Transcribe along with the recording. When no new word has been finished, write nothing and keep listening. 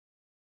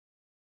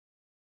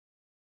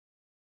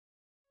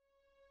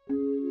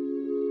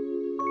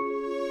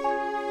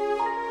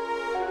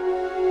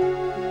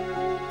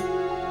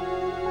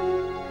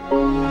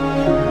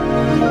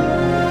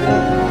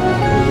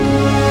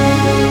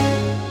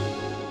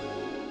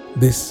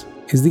This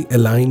is the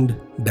Aligned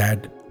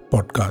Dad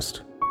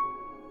podcast.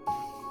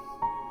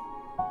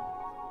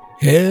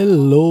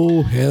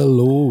 Hello,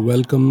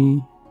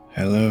 welcome.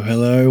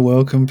 Hello.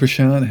 Welcome,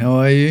 Prashant. How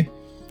are you?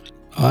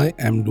 I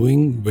am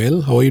doing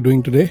well. How are you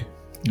doing today?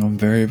 I'm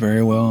very,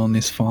 very well on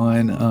this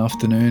fine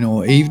afternoon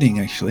or evening,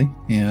 actually.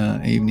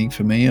 Yeah, evening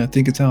for me. I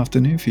think it's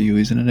afternoon for you,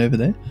 isn't it, over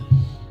there?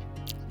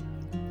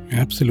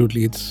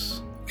 Absolutely.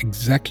 It's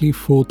exactly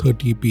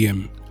 4:30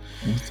 p.m.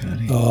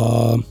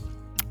 4:30.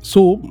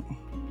 So,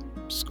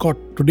 Scott,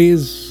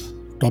 today's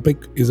topic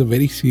is a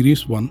very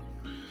serious one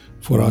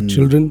for our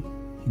children,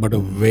 but a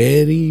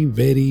very,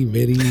 very,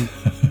 very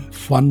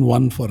fun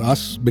one for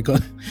us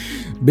because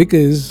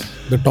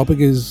the topic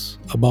is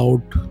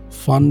about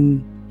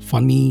fun,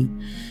 funny,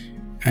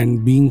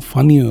 and being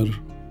funnier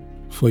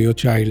for your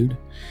child.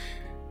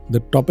 The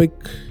topic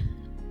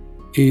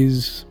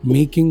is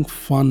making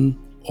fun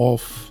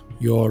of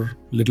your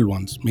little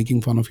ones,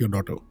 making fun of your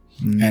daughter,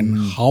 and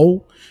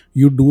how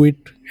you do it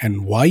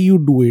and why you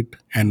do it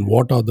and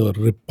what are the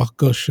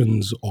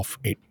repercussions of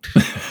it.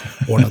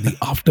 What are the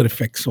after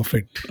effects of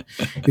it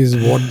is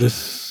what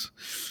this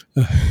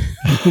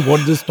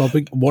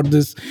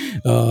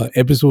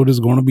episode is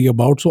going to be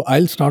about. So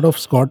I'll start off,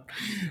 Scott.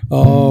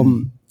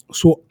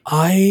 So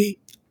I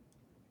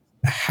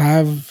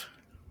have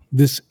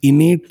this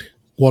innate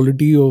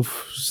quality of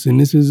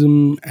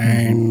cynicism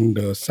and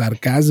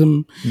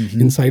sarcasm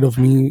inside of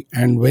me,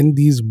 and when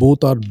these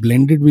both are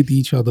blended with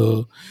each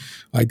other,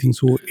 I think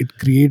so it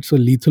creates a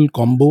lethal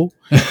combo,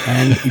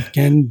 and it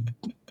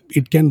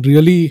can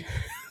really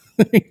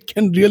it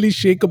can really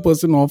shake a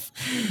person off.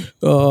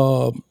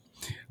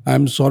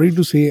 I'm sorry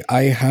to say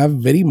I have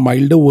very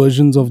milder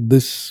versions of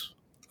this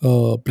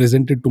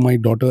presented to my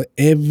daughter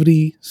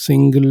every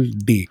single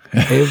day,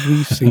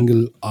 every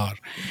single hour,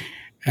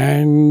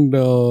 and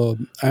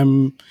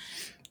I'm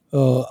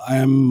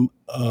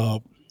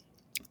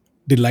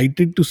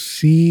delighted to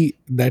see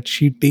that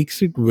she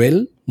takes it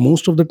well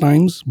most of the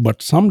times,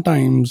 but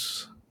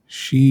sometimes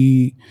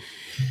she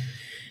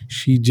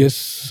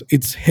just,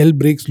 it's hell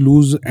breaks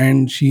loose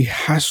and she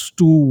has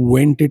to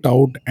vent it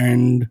out,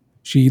 and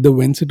she either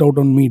vents it out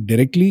on me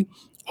directly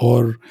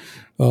or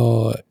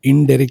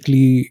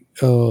indirectly.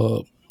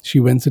 She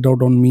vents it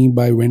out on me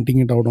by venting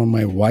it out on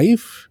my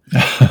wife,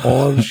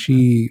 or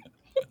she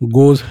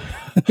goes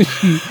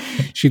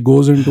she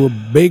goes into a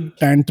big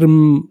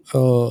tantrum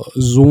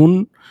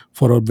zone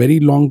for a very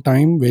long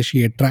time, where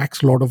she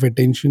attracts a lot of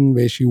attention,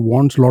 where she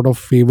wants a lot of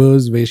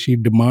favors, where she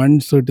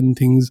demands certain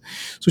things.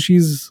 So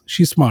she's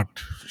smart,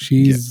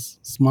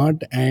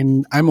 smart,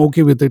 and I'm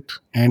okay with it,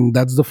 and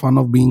that's the fun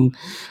of being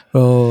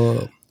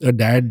a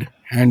dad.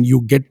 And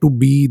you get to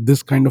be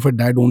this kind of a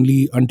dad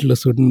only until a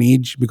certain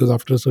age, because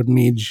after a certain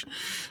age,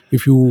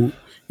 if you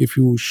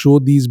show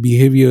these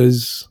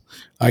behaviors,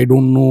 I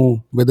don't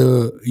know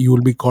whether you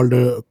will be called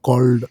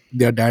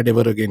their dad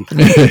ever again.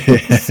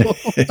 so,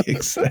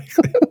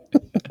 Exactly.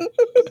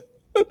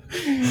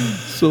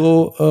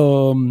 so,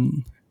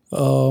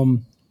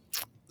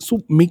 so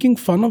making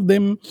fun of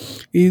them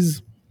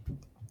is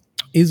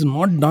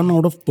not done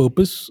out of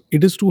purpose.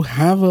 It is to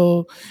have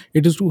a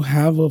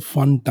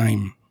fun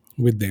time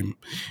with them,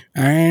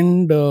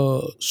 and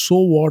so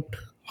what,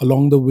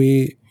 along the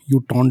way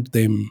you taunt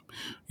them,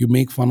 you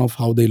make fun of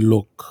how they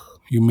look,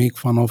 you make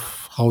fun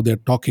of how they're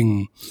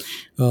talking.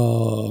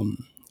 um,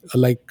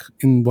 like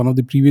in one of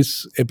the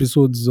previous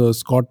episodes,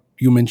 Scott,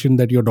 you mentioned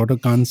that your daughter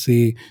can't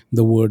say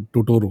the word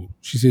Totoro,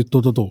 she says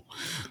Tototo.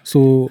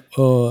 So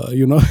so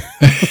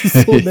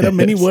there are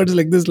many Yes. words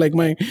like this, like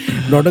my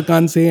daughter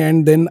can't say,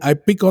 and then I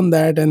pick on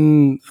that,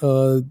 and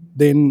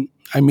then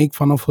I make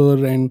fun of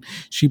her, and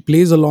she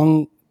plays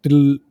along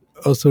till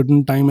a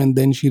certain time, and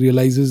then she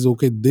realizes,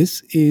 okay,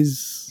 this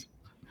is,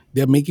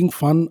 they're making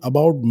fun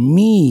about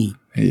me,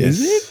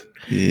 is it?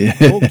 Yes.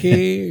 Yeah.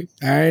 Okay.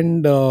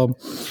 And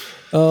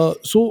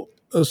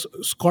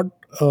Scott,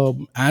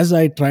 as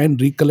I try and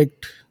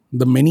recollect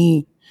the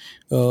many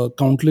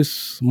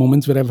countless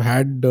moments where I've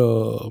had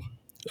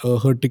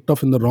her ticked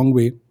off in the wrong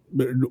way,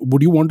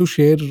 would you want to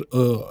share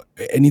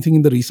anything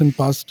in the recent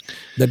past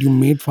that you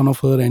made fun of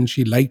her and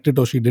she liked it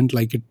or she didn't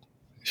like it?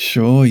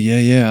 Sure.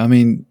 Yeah. I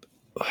mean,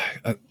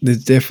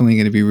 there's definitely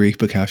going to be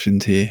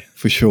repercussions here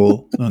for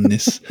sure on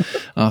this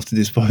after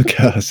this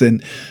podcast,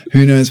 and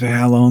who knows for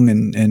how long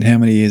and how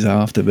many years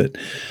after. But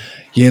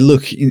yeah,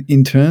 look,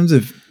 in terms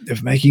of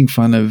making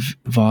fun of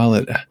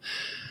Violet,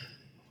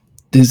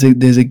 there's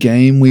a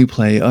game we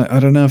play. I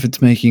don't know if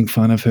it's making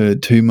fun of her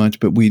too much,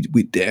 but we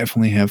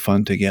definitely have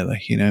fun together,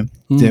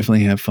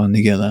 definitely have fun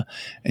together.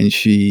 And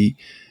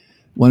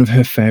one of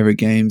her favorite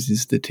games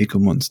is the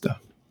Tickle Monster,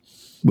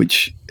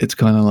 which it's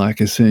kind of like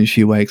as soon as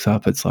she wakes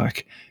up, it's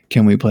like,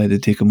 can we play the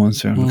Tickle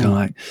Monster? And I'm kind of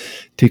like,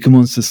 Tickle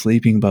Monster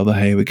sleeping, Bubba.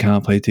 Hey, we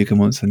can't play Tickle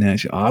Monster now.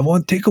 I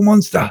want Tickle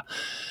Monster.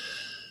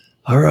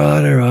 All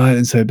right.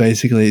 And so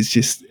basically it's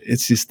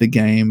just the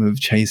game of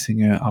chasing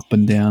her up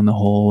and down the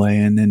hallway,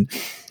 and then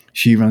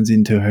she runs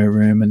into her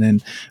room, and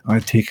then I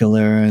tickle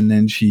her, and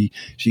then she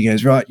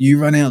goes, right, you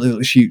run out.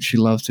 She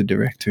loves to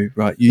direct too.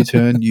 Right, you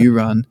turn, you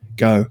run,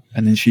 go,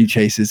 and then she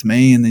chases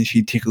me, and then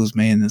she tickles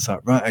me, and it's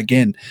like, right,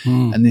 again,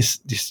 Mm, and this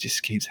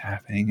just keeps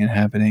happening and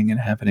happening and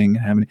happening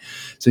and happening.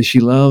 So she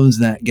loves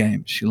that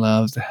game. She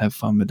loves to have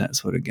fun with that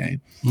sort of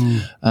game.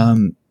 mm,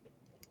 Um,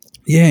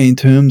 yeah, in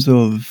terms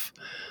of,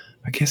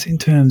 I guess, in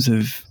terms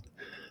of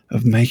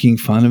making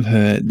fun of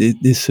her,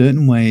 there's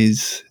certain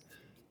ways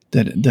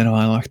that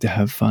I like to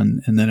have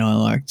fun, and that I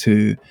like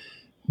to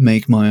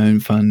make my own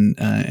fun,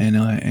 and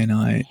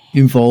I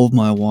involve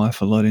my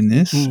wife a lot in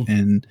this, mm,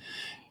 and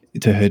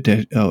to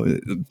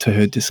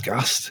her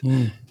disgust,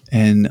 mm,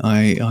 and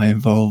I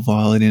involve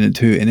Violet in it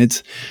too, and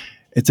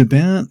it's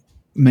about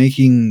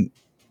making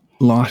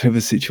light of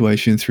a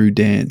situation through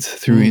dance,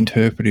 through mm,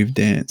 interpretive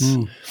dance.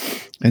 mm.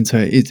 And so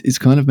it's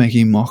kind of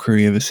making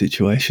mockery of a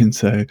situation.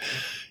 So,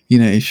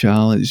 if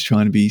Charlotte is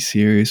trying to be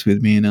serious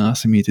with me and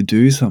asking me to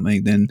do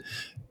something, then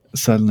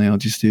suddenly I'll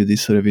just do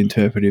this sort of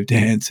interpretive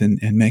dance, and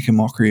make a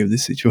mockery of the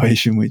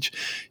situation, which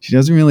she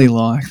doesn't really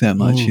like that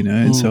much, Mm,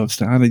 And so mm. I've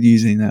started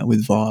using that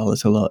with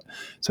Violet a lot.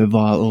 So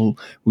Violet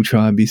will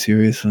try and be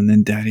serious, and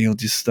then Daddy will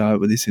just start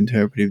with this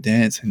interpretive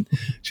dance, and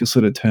she'll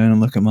sort of turn and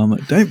look at Mum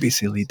like, don't be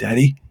silly,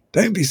 Daddy.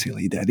 Don't be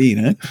silly, Daddy.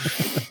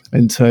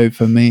 And so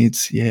for me,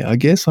 it's, yeah, I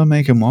guess I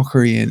make a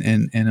mockery,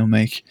 and I'll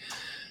make,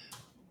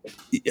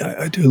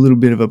 I do a little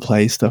bit of a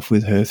play stuff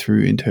with her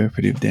through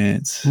interpretive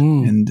dance.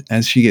 Mm. And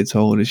as she gets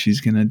older, she'll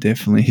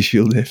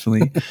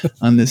definitely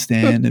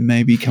understand and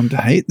maybe come to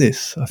hate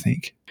this, I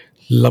think.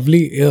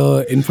 Lovely.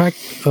 In fact,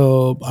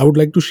 I would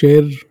like to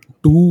share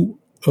two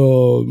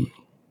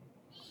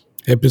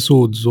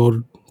episodes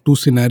or two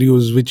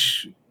scenarios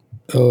which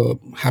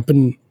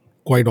happen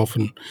quite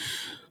often.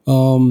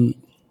 Um,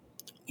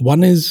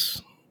 One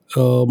is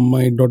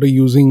my daughter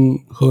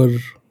using her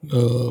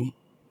uh,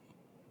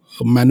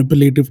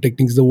 manipulative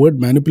techniques. The word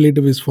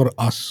manipulative is for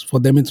us. For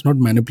them it's not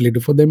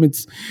manipulative. For them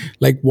it's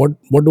like, what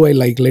do I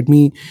like? Let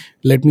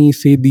me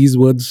say these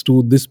words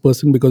to this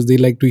person because they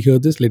like to hear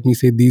this. Let me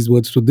say these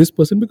words to this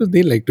person because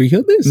they like to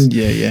hear this.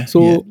 Yeah, yeah, yeah.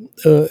 So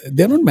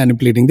they're not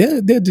manipulating.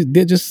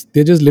 They're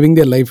just living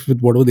their life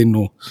with whatever they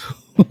know.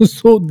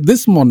 So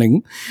this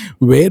morning,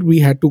 where we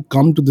had to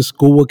come to this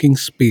co-working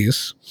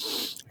space,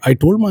 I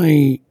told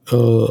my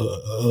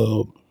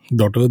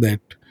daughter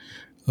that,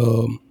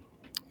 um,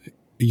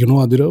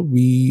 Adira,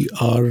 we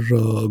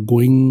are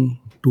going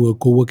to a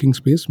co-working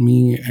space.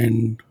 Me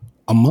and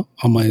Amma.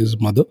 Amma is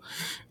mother.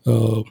 We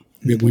are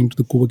Mhm. going to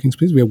the co-working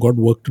space. We have got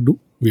work to do.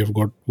 We have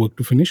got work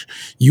to finish.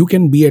 You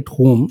can be at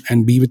home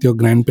and be with your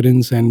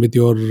grandparents and with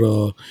your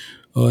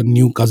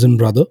new cousin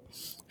brother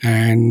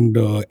and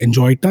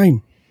enjoy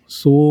time.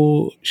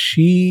 So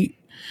she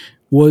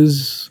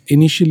was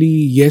initially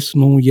yes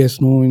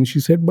no, and she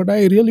said, but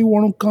I really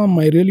want to come,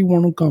 I really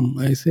want to come.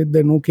 I said,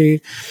 then okay,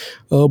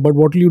 but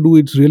what will you do?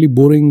 It's really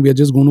boring. We are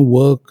just going to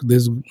work.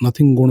 There's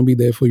nothing going to be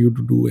there for you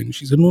to do. And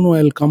she said, no,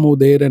 I'll come over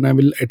there and I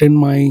will attend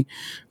my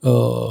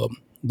uh,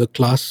 the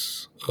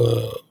class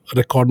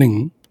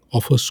recording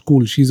of her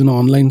school. She's in an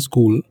online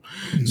school,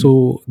 Mhm.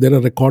 so there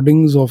are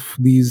recordings of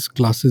these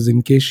classes.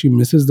 In case she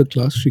misses the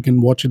class, she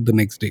can watch it the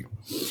next day.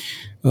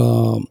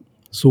 um,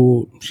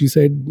 so she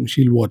said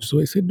she'll watch.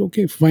 So I said,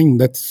 okay, fine,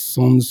 that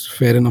sounds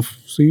fair enough,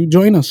 so you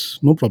join us,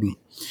 no problem.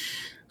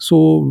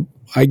 So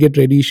I get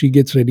ready, she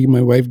gets ready,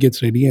 my wife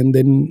gets ready, and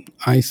then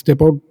I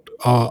step out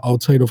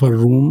outside of her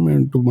room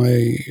and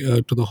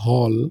to the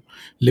hall,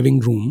 living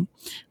room,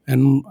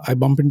 and I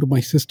bump into my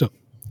sister.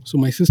 So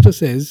my sister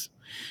says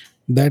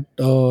that,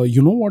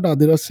 you know what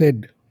Adira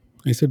said?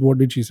 I said, what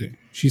did she say?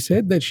 She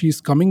said that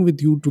she's coming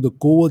with you to the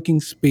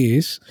co-working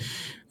space,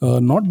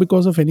 not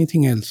because of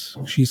anything else.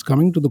 She's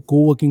coming to the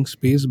co-working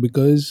space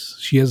because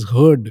she has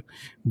heard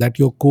that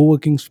your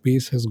co-working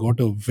space has got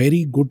a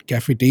very good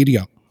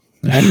cafeteria.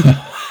 And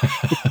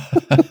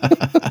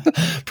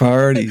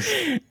Priorities.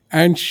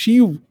 and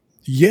she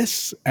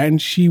yes,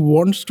 and she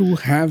wants to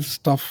have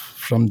stuff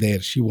from there.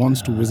 She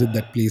wants to visit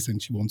that place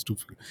and she wants to.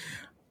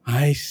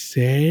 I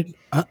said,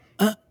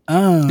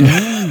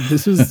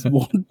 this is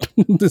what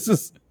this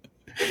is.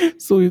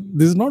 So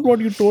this is not what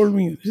you told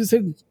me. She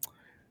said,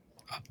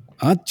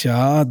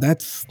 acha,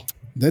 that's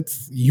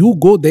you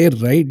go there,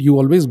 right? You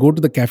always go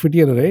to the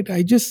cafeteria, right?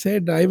 I just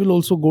said I will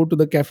also go to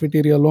the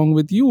cafeteria along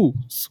with you.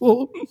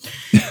 So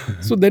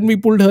then we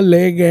pulled her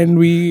leg and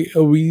we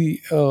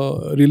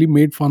really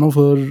made fun of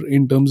her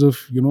in terms of,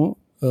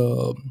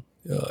 uh,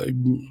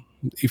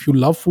 if you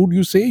love food,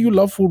 you say you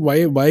love food.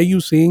 Why are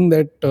you saying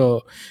that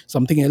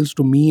something else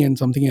to me and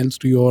something else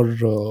to your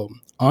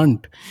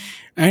aunt?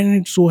 And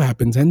it so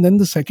happens. And then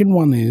the second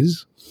one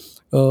is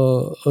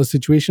a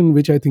situation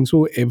which I think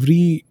so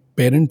every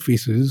parent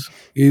faces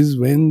is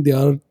when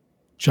their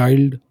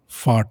child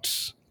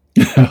farts.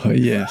 Oh,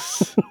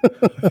 yes.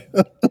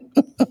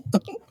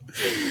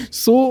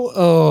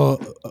 So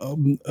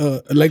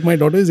like my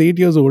daughter is 8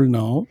 years old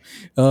now,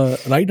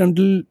 right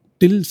until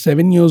till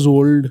 7 years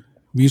old,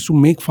 we used to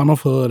make fun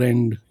of her,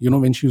 and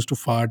when she used to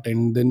fart,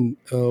 and then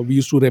we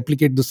used to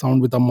replicate the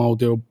sound with our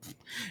mouth,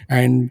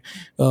 and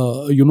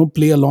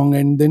play along,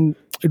 and then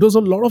it was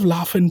a lot of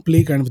laugh and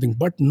play kind of thing.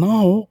 But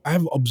now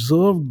I've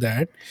observed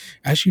that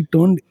as she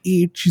turned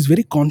 8, she's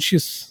very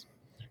conscious.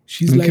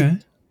 She's like, Okay.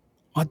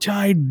 Acha,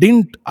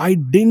 I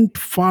didn't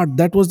fart.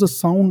 That was the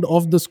sound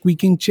of the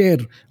squeaking chair.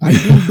 I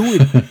didn't do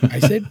it.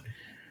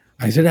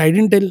 I said I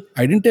didn't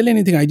tell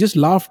anything. I just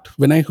laughed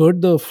when I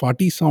heard the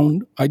farty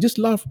sound. I just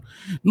laughed.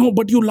 No,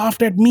 but you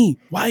laughed at me.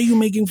 Why are you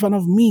making fun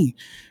of me?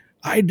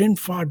 I didn't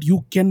fart.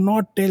 You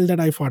cannot tell that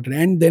I farted.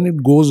 And then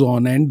it goes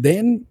on. And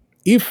then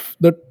if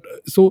the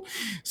so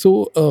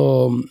so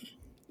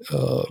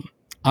uh,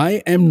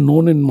 I am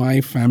known in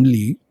my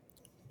family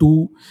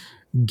to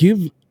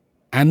give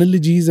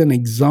analogies and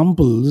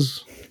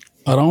examples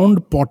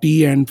around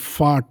potty and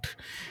fart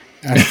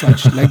as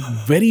such, like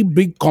very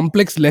big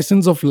complex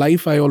lessons of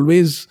life. I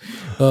always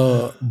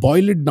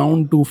boil it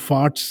down to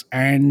farts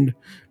and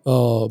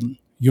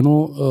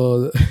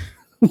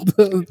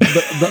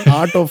the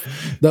art of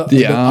The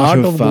the art art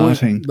of of going,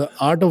 farting. the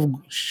art of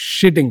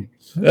shitting.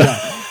 Yeah,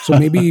 so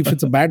maybe if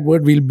it's a bad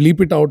word, we'll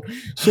bleep it out.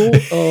 So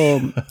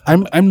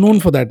I'm known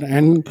for that.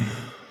 And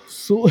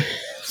so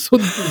so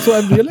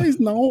I've realized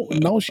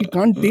now she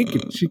can't take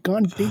it. She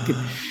can't take it.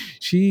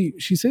 She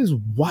says,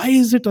 why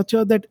is it,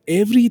 Acha, that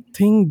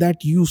everything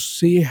that you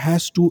say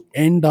has to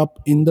end up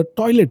in the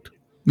toilet?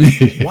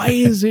 Why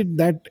is it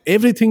that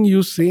everything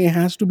you say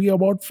has to be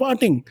about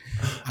farting?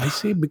 I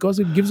say, because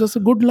it gives us a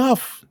good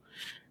laugh.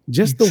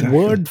 Just the Exactly.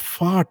 word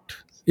fart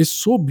is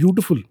so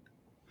beautiful.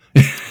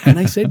 And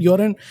I said,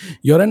 you're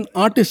an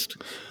artist.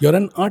 You're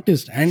an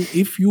artist. And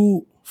if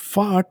you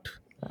fart,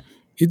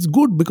 it's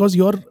good because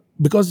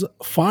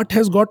fart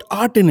has got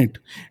art in it.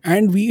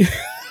 And we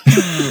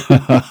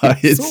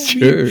It's so we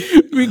true.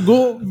 we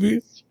go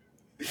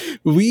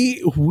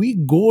we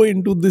go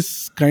into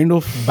this kind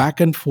of back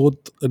and forth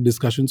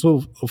discussion. So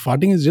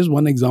farting is just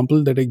one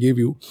example that I gave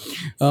you.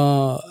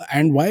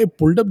 And why I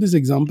pulled up this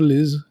example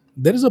is,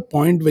 there is a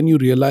point when you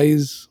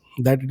realize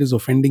that it is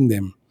offending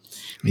them.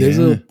 There's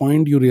a Yeah.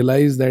 point you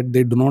realize that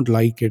they do not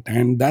like it.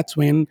 And that's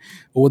when,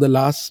 over the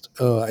last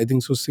I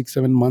think so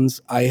 6-7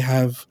 months, I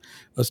have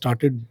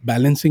started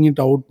balancing it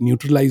out,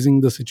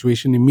 neutralizing the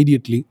situation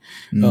immediately.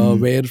 Mm.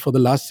 Where for the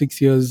last 6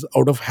 years,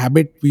 out of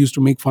habit, we used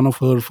to make fun of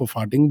her for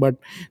farting, but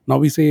now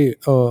we say,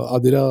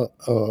 Adira,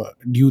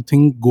 do you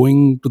think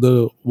going to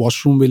the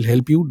washroom will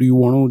help you? Do you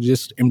want to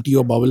just empty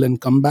your bowel and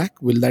come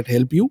back? Will that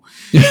help you?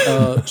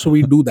 So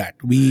we do that.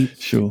 we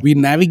Sure. we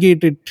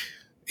navigate it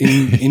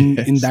in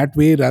Yes. that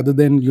way, rather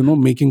than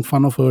making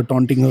fun of her,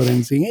 taunting her,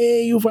 and saying,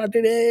 hey, you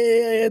farted,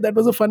 hey, that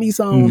was a funny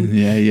sound.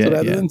 Yeah, So yeah,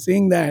 rather yeah. than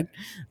saying that,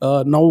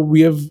 now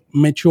we have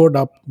matured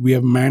up, we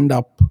have manned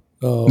up,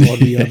 or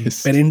we are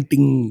Yes.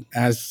 parenting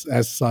as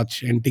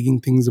such, and taking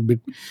things a bit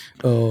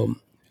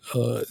um,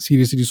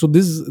 seriously. So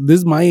this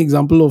is my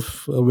example of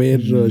where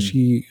Mm.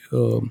 she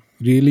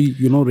really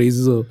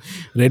raises a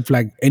red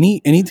flag.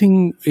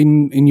 Anything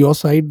in your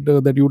side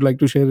that you would like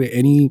to share?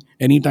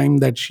 Any time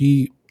that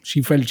she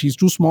felt she's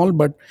too small,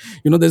 but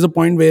there's a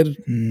point where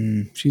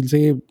Mm. she'll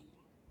say,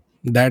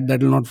 dad,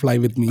 that will not fly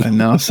with me.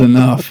 Enough's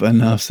enough.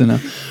 Enough's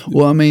enough.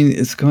 Well, I mean,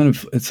 it's kind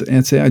of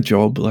it's our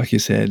job, like you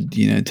said,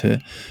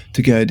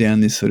 to go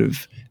down this sort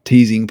of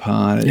teasing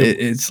part. Yep.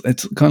 It's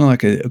kind of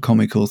like a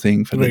comical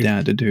thing for the Right.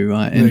 dad to do,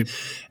 right? Right.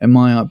 And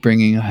my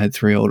upbringing, I had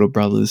three older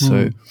brothers,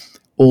 so Mm.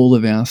 all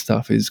of our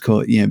stuff is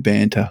called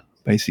banter.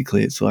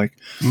 Basically, it's like,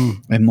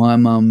 Mm. and my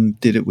mum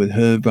did it with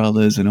her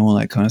brothers and all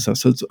that kind of stuff.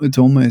 So it's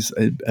almost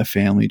a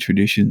family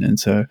tradition, and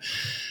so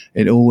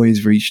it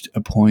always reached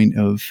a point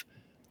of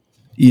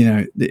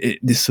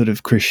this sort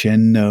of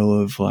crescendo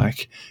of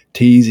like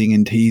teasing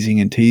and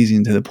teasing and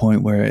teasing to the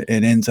point where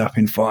it ends up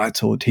in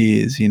fights or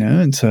tears,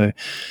 and so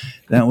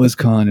that was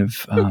kind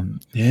of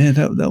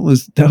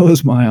that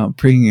was my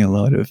upbringing, a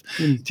lot of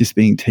Mm. just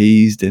being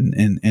teased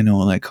and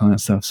all that kind of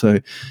stuff. So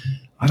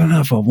I don't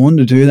know if I want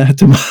to do that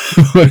to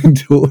my own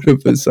daughter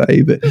per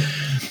se, but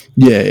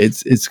yeah,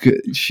 it's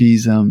good.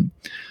 She's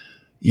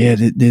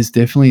there's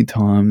definitely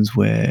times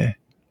where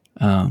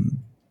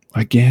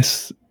I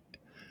guess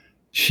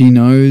she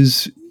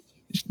knows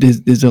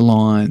there's a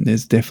line.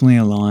 There's definitely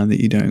a line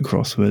that you don't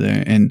cross with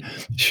her, and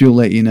she'll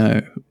let you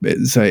know.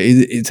 So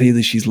it's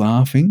either she's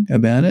laughing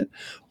about it,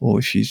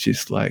 or she's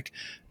just like,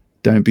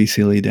 "Don't be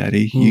silly,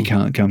 Daddy. You Mm.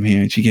 can't come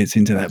here." And she gets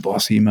into that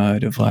bossy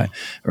mode of like, Mm.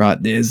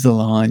 "Right, there's the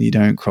line. You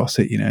don't cross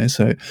it."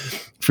 So,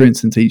 for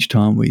instance, each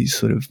time we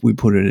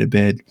put her to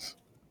bed,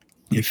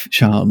 if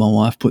Charlotte, my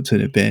wife, puts her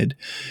to bed,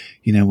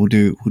 we'll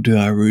do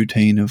our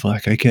routine of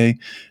like, okay,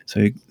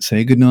 so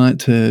say goodnight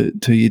to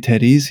your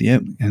teddies,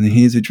 yep, and then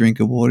here's a drink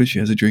of water. She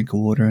has a drink of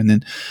water, and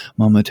then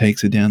Mama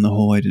takes her down the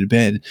hallway to the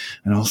bed,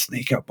 and I'll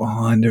sneak up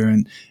behind her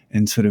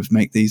and sort of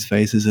make these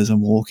faces as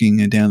I'm walking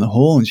her down the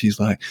hall, and she's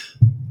like,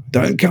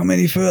 "Don't come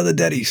any further,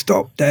 Daddy.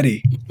 Stop,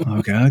 Daddy."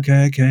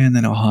 Okay, and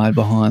then I'll hide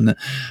behind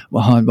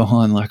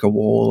like a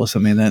wall or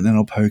something like that, and then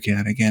I'll poke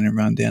out again and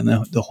run down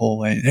the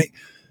hallway. And, hey,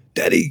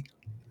 Daddy,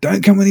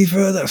 don't come any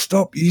further.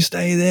 Stop. You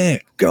stay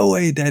there. Go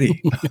away,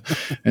 daddy.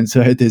 And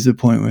so there's a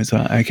point where it's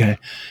like, okay,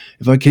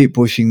 if I keep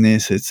pushing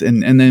this,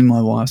 and then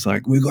my wife's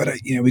like, we got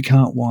to, we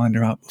can't wind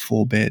her up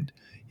before bed.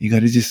 We've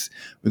got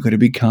to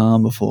be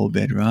calm before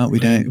bed, right?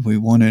 Right. We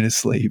want her to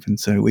sleep, and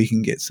so we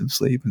can get some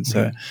sleep. And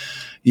so, Right.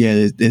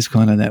 yeah, there's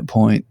kind of that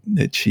point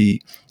that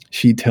she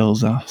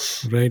tells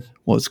us Right.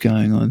 what's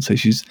going on. So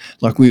she's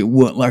like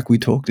we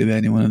talked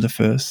about in one of the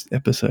first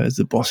episodes,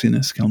 the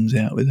bossiness comes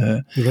out with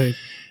her. Right.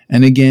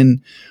 And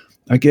again,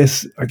 I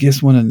guess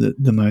one of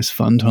the most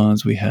fun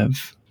times we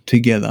have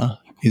together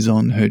is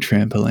on her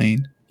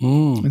trampoline.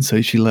 Mm. And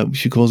so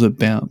she calls it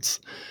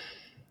bounce.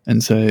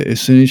 And so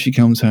as soon as she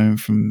comes home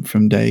from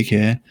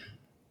daycare,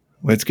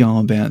 let's go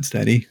on bounce,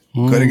 daddy.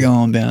 Got to go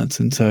on bounce.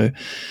 And so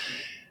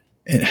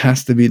it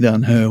has to be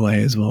done her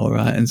way as well,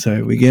 right? And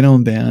so we get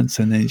on bounce,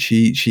 and then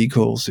she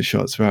calls the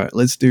shots, right?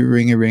 Let's do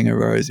ring a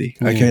Rosie.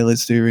 Okay,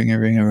 let's do ring a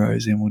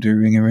Rosie, and we'll do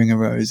ring a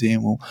Rosie,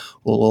 and we'll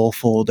all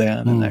fall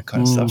down and that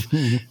kind of stuff.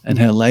 And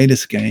her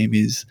latest game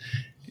is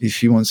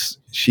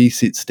she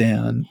sits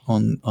down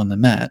on the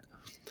mat,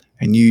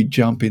 and you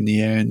jump in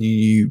the air and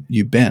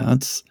you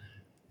bounce,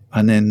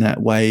 and then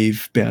that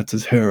wave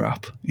bounces her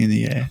up in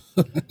the air.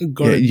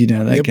 Got Yeah, it. you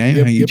know that Yep, game,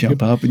 yep, how you yep,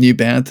 jump yep. up and you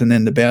bounce, and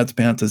then the bounce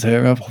bounces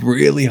her up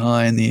really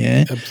high in the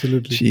air.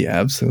 Absolutely. She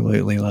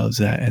absolutely loves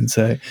that. And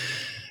so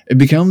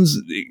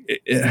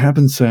it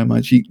happens so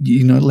much,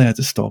 you're not allowed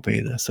to stop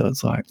either. So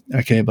it's like,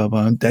 okay,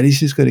 Bubba, daddy's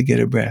just got to get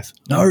a breath.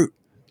 No,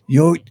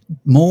 you're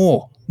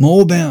more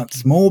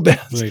bounce.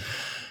 Right.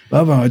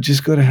 Bubba, I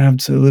just got to have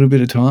a little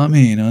bit of time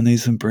here, I need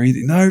some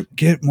breathing. No,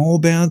 get more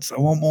bounce. I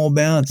want more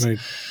bounce. Right.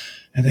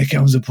 And there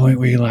comes a point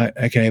where you're like,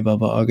 okay,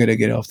 Bubba, I got to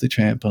get off the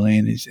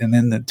trampoline. And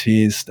then the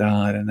tears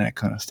start and that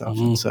kind of stuff.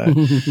 And so,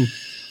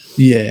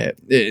 yeah,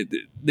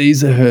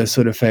 these are her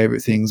sort of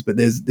favorite things. But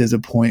there's a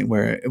point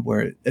where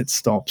it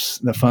stops.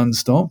 The fun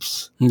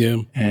stops. Yeah.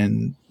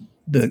 And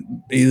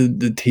either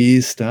the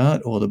tears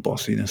start or the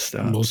bossiness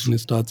starts. Boston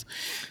starts.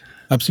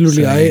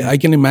 Absolutely. So, I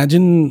can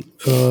imagine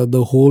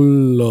the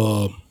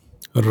whole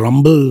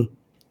rumble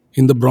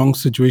in the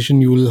Bronx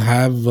situation you will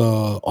have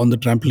on the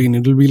trampoline.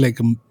 It will be like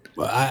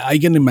I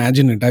can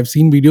imagine it. I've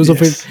seen videos of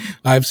Yes. it.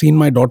 I've seen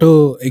my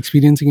daughter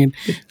experiencing it.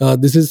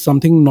 This is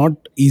something not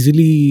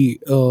easily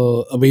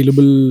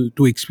available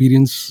to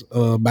experience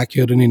back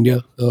here in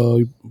India.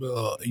 You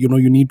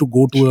need to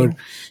go to Sure.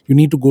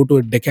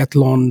 a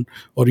decathlon,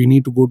 or you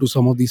need to go to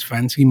some of these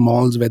fancy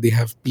malls where they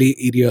have play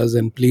areas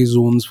and play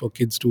zones for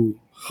kids to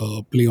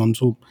play on.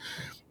 So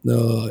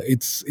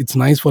it's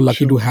nice for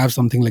Lucky to Sure. have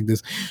something like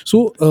this.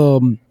 So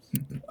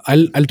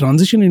I'll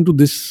transition into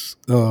this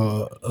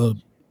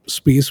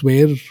space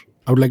where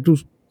I would like to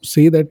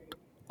say that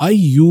I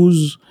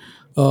use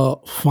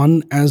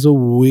fun as a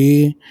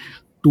way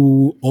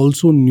to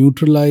also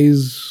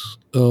neutralize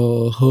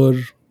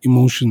her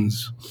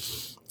emotions.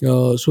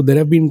 So there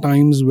have been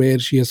times where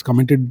she has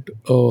committed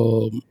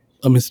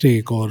a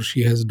mistake, or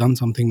she has done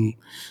something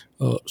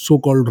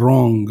so-called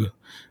wrong,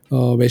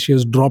 where she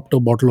has dropped a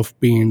bottle of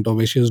paint, or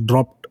where she has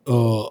dropped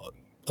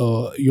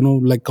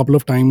like couple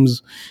of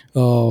times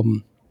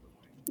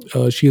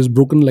she has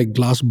broken like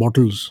glass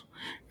bottles,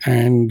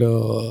 and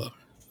uh,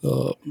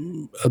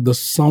 the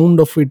sound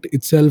of it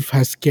itself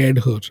has scared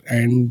her.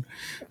 And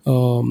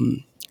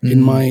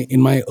in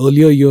my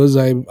earlier years,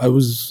 I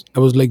was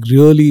like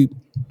really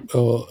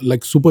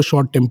like super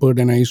short tempered,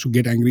 and I used to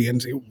get angry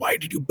and say, why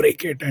did you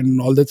break it,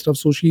 and all that stuff.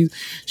 So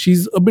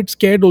she's a bit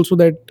scared also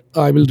that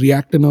I will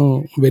react in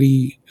a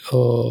very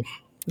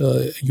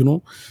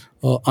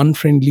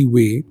unfriendly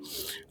way.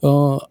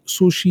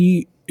 So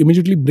she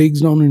immediately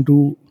breaks down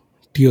into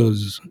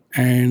tears,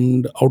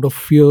 and out of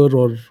fear,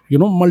 or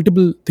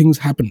multiple things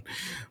happen.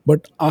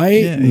 But I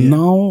Yeah.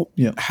 now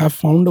Yeah. have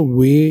found a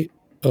way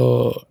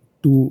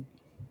to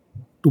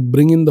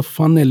bring in the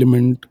fun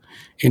element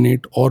in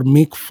it, or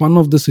make fun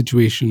of the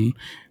situation,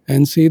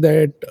 and say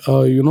that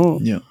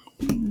Yeah.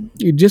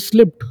 it just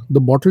slipped.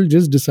 The bottle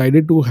just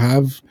decided to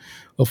have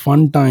a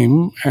fun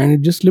time, and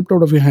it just slipped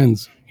out of your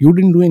hands. You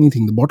didn't do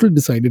anything. The bottle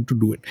decided to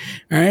do it.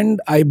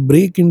 And I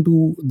break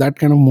into that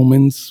kind of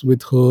moments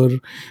with her,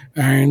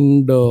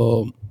 and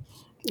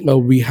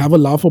we have a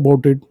laugh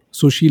about it.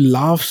 So she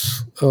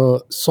laughs,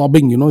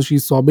 sobbing.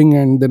 She's sobbing,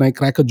 and then I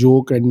crack a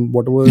joke and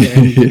whatever,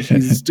 and then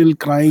she's still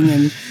crying.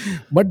 And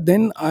but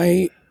then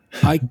I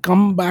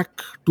come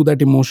back to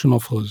that emotion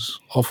of hers,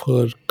 of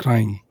her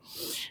crying,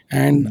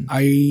 and Mm.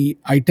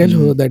 I tell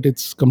her Mm. that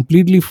it's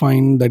completely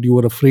fine that you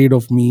were afraid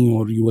of me,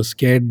 or you were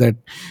scared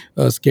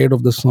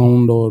of the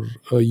sound, or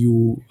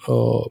you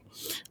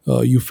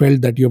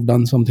felt that you have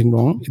done something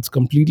wrong. It's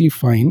completely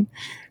fine.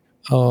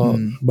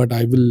 Mm. But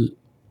I will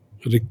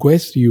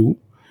request you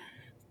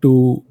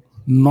to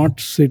not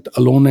sit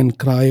alone and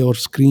cry, or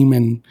scream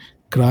and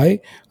cry.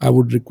 I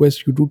would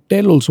request you to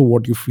tell also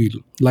what you feel.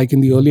 Like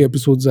in the early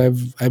episodes,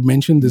 I've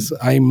mentioned this.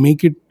 I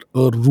make it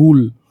a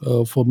rule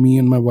for me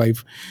and my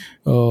wife,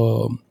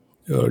 to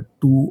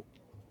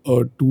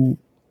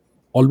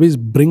always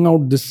bring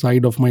out this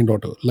side of my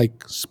daughter.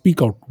 Like,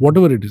 speak out,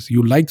 whatever it is.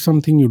 You like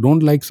something, you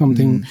don't like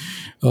something,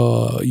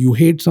 Mm, you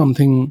hate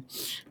something,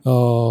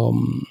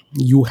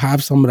 you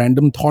have some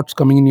random thoughts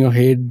coming in your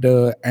head,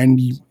 and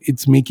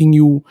it's making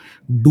you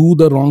do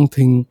the wrong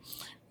thing.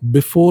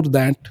 Before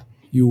that,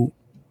 you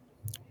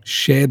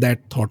share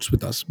that thoughts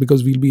with us,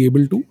 because we'll be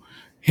able to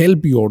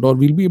help you out, or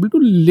we'll be able to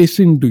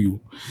listen to you.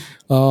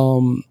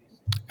 um,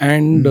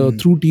 and mm.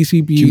 through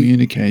TCP,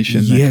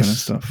 Communication, that kind of yes,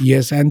 stuff.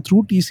 yes, and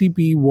through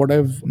TCP, what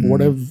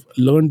Mm, I've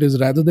learned is,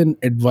 rather than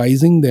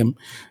advising them,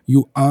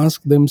 you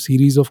ask them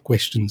series of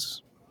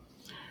questions,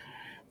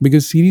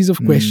 because series of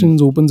mm.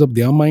 questions opens up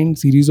their mind,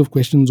 series of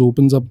questions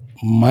opens up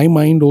my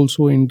mind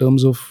also, in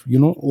terms of,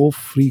 oh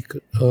freak,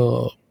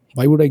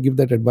 why would I give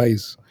that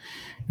advice?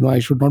 I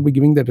should not be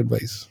giving that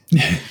advice.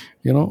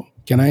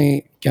 Can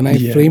I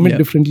Yeah, frame it yeah,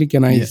 differently?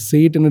 Can I yeah.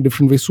 say it in a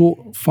different way?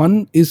 So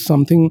fun is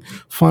something,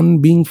 fun,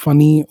 being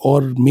funny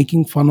or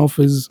making fun of,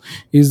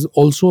 is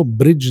also a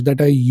bridge that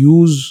I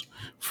use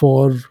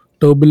for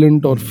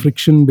turbulent or Mm.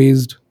 friction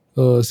based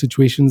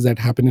situations that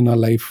happen in our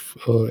life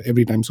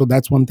every time. So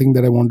that's one thing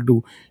that I wanted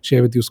to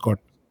share with you, Scott.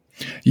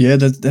 Yeah,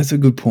 that's a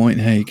good point.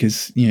 Hey,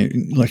 because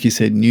like you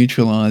said,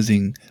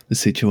 neutralizing the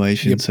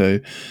situation. Yep. So,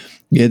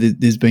 yeah,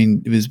 there's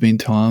been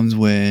times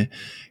where,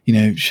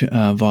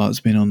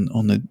 Violet's been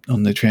on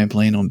the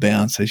trampoline on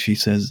bounce, as she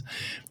says,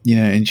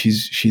 and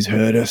she's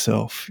hurt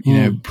herself,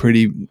 Mm,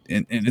 pretty,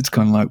 and it's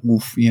kind of like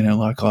wolf,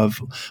 like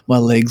my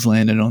legs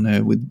landed on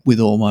her with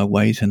all my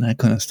weight and that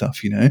kind of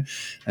stuff,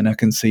 and I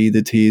can see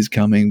the tears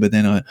coming, but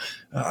then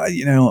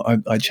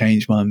I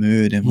change my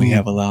mood and we mm,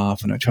 have a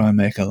laugh and I try and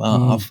make her mm,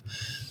 laugh,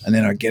 and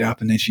then I get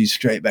up and then she's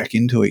straight back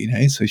into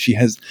it, so she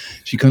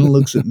kind of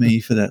looks at me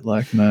for that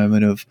like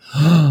moment of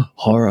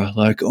horror,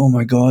 like, oh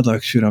my god,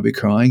 like, should I be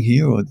crying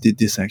here or did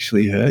this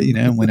actually hurt,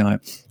 and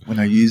when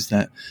I use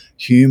that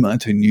humor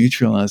to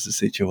neutralize the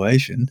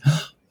situation,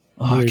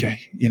 oh, right. okay,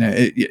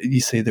 you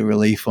see the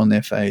relief on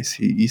their face,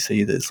 you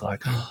see that it's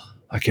like,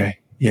 okay,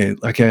 yeah,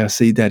 okay, I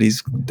see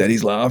daddy's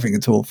laughing,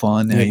 it's all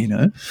fine now,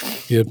 Yep.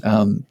 Yep.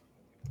 um,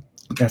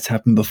 that's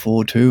happened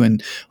before too,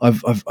 and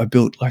I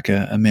built like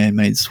a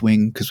man-made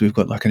swing because we've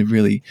got like a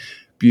really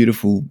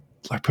beautiful,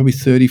 like probably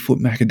 30-foot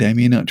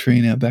macadamia nut tree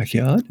in our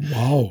backyard,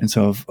 Wow. and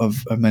so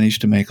I've managed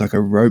to make like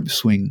a rope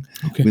swing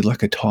Okay. with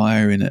like a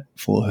tire in it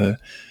for her,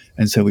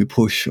 and so we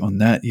push on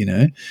that,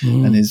 and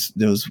Mm.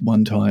 there was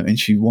one time, and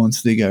she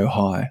wants to go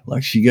high,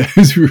 like she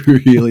goes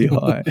really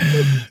high,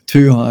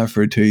 too high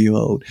for a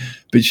 2-year-old,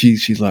 but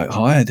she's like,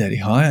 higher, daddy,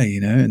 higher,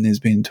 and there's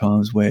been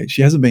times where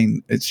she hasn't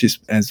been. It's just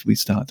as we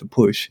start to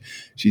push,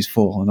 she's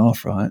fallen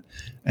off, right,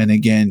 and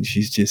again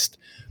she's just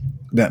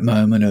that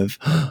moment of,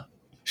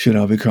 should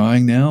I be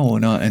crying now or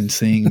not? And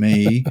seeing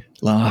me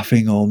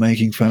laughing or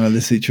making fun of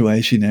the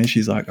situation,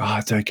 she's like, oh,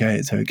 it's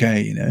okay,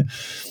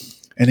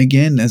 And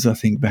again, as I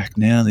think back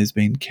now, there's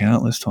been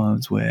countless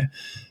times where,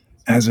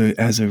 as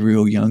a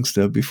real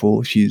youngster,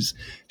 before she's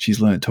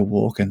learnt to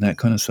walk and that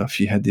kind of stuff,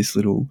 she had this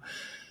little,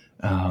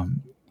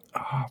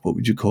 what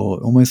would you call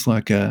it? Almost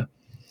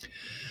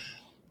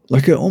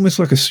almost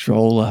like a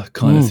stroller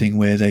kind of Mm. thing,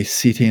 where they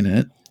sit in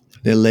it,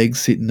 their legs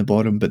sit in the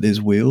bottom, but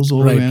there's wheels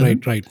all Right, around them.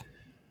 right, right.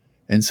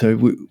 And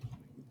so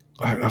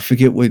I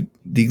forget what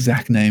the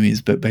exact name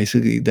is, but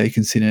basically they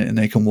can sit in it and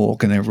they can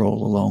walk and they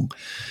roll along.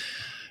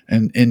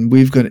 And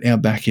we've got our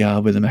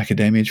backyard where the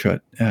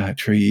macadamia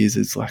tree is.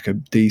 It's like a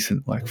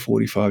decent, like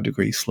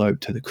 45-degree slope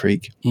to the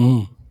creek.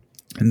 Mm.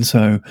 And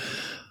so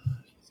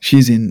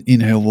she's in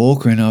her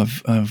walker, and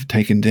I've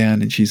taken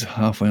down, and she's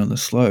halfway on the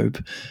slope,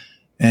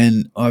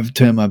 and I've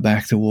turned my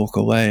back to walk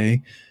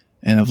away,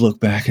 and I've looked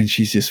back, and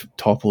she's just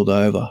toppled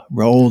over,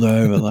 rolled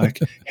over, like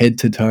head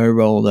to toe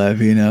rolled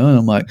over, and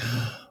I'm like,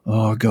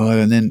 oh god.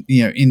 And then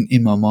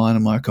in my mind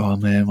I'm like, oh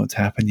man, what's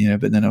happened,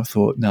 but then I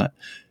thought, no,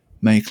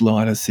 make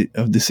light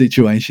of the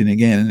situation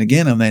again, and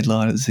again I made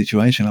light of the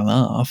situation. I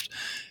laughed,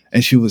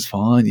 and she was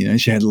fine.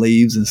 She had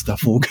leaves and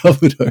stuff all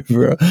covered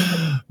over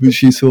her, but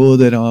she saw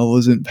that I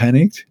wasn't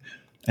panicked,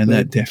 and Right.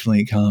 that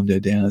definitely calmed her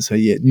down. So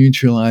yeah,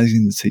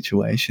 neutralizing the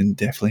situation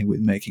definitely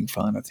with making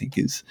fun, I think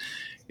is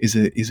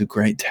a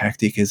great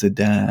tactic as a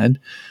dad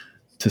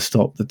to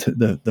stop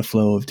the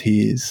flow of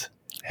tears.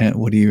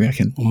 What do you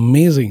reckon?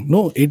 Amazing.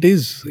 No, it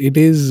is. It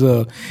is.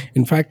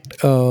 In fact,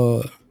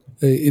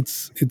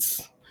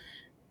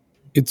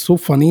 it's so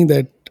funny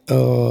that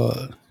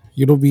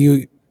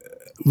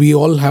we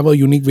all have a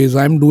unique ways.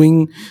 I'm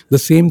doing the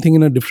same thing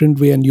in a different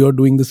way, and you're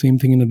doing the same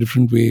thing in a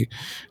different way,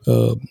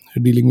 uh,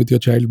 dealing with your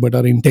child. But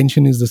our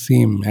intention is the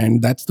same,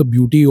 and that's the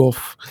beauty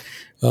of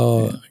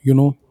Yeah.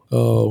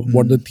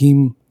 what the Mm.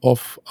 theme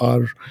of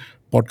our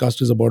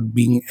podcast is about: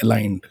 being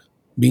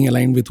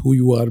aligned with who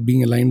you are,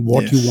 being aligned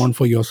what you Yes. want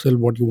for yourself,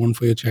 what you want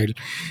for your child.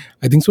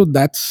 I think so.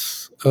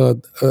 That's a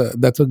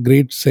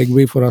great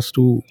segue for us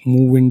to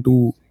move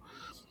into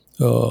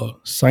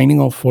signing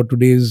off for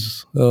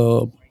today's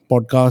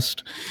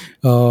podcast.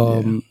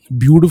 Yeah.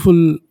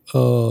 Beautiful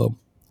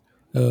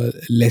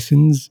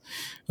lessons.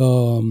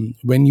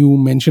 When you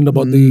mentioned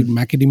about the Mm.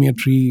 macadamia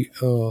tree,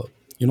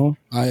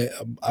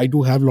 I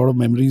do have a lot of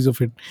memories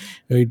of it.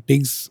 It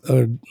takes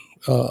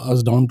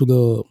us down to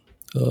the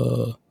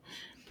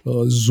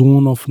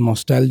zone of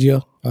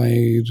nostalgia.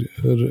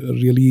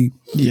 Really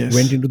went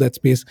Yes. into that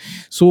space.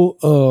 So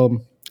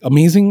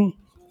amazing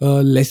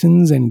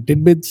lessons and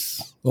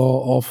tidbits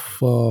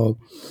of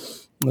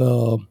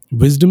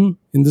wisdom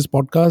in this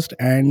podcast.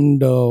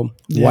 And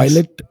Yes.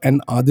 Violet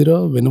and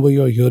Adira, whenever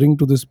you're hearing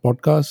to this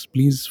podcast,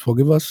 please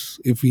forgive us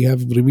if we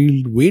have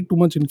revealed way too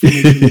much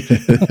information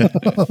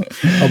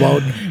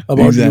about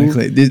you.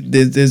 Exactly.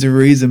 There's a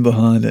reason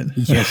behind it.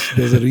 Yes,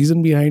 there's a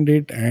reason behind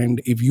it.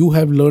 And if you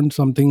have learned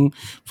something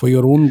for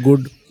your own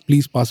good,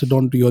 please pass it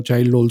on to your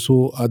child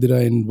also,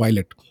 Adira and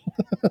Violet.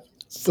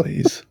 So,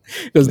 Please.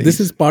 because this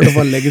is Please. part of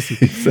our legacy.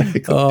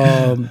 Exactly.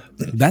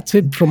 That's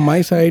it from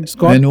my side,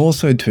 Scott. And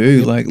also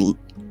too, like,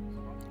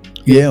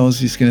 yeah, I was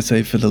just going to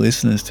say for the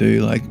listeners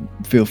too, like,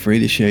 feel free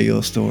to share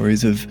your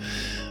stories of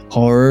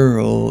horror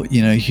or,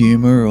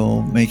 humor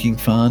or making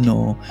fun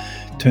or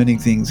turning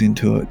things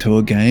into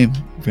a game.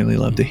 Really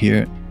love to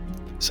hear it.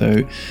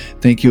 So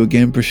thank you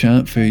again,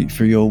 Prashant,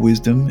 for your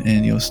wisdom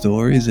and your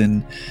stories.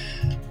 And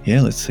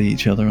yeah, let's see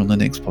each other on the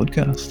next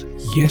podcast.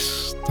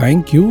 Yes,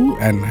 thank you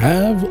and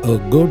have a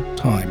good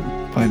time.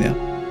 Bye now.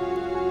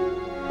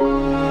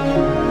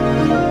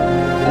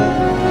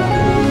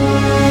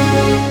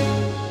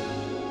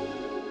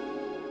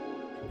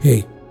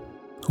 Hey,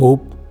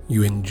 hope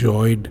you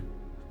enjoyed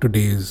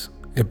today's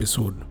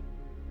episode.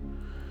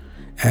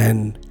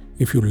 And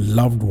if you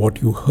loved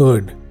what you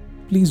heard,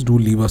 please do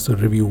leave us a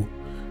review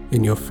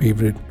in your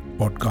favorite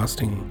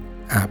podcasting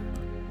app.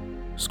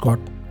 Scott,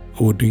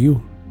 over to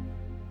you.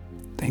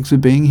 Thanks for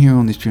being here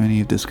on this journey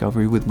of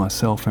discovery with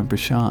myself and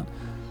Prashant.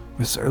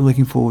 We're so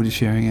looking forward to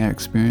sharing our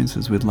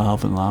experiences with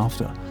love and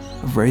laughter,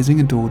 of raising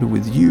a daughter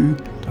with you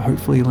to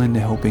hopefully lend a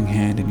helping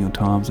hand in your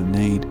times of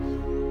need.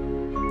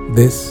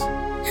 This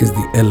is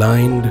the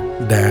Aligned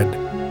Dad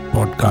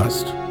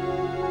Podcast.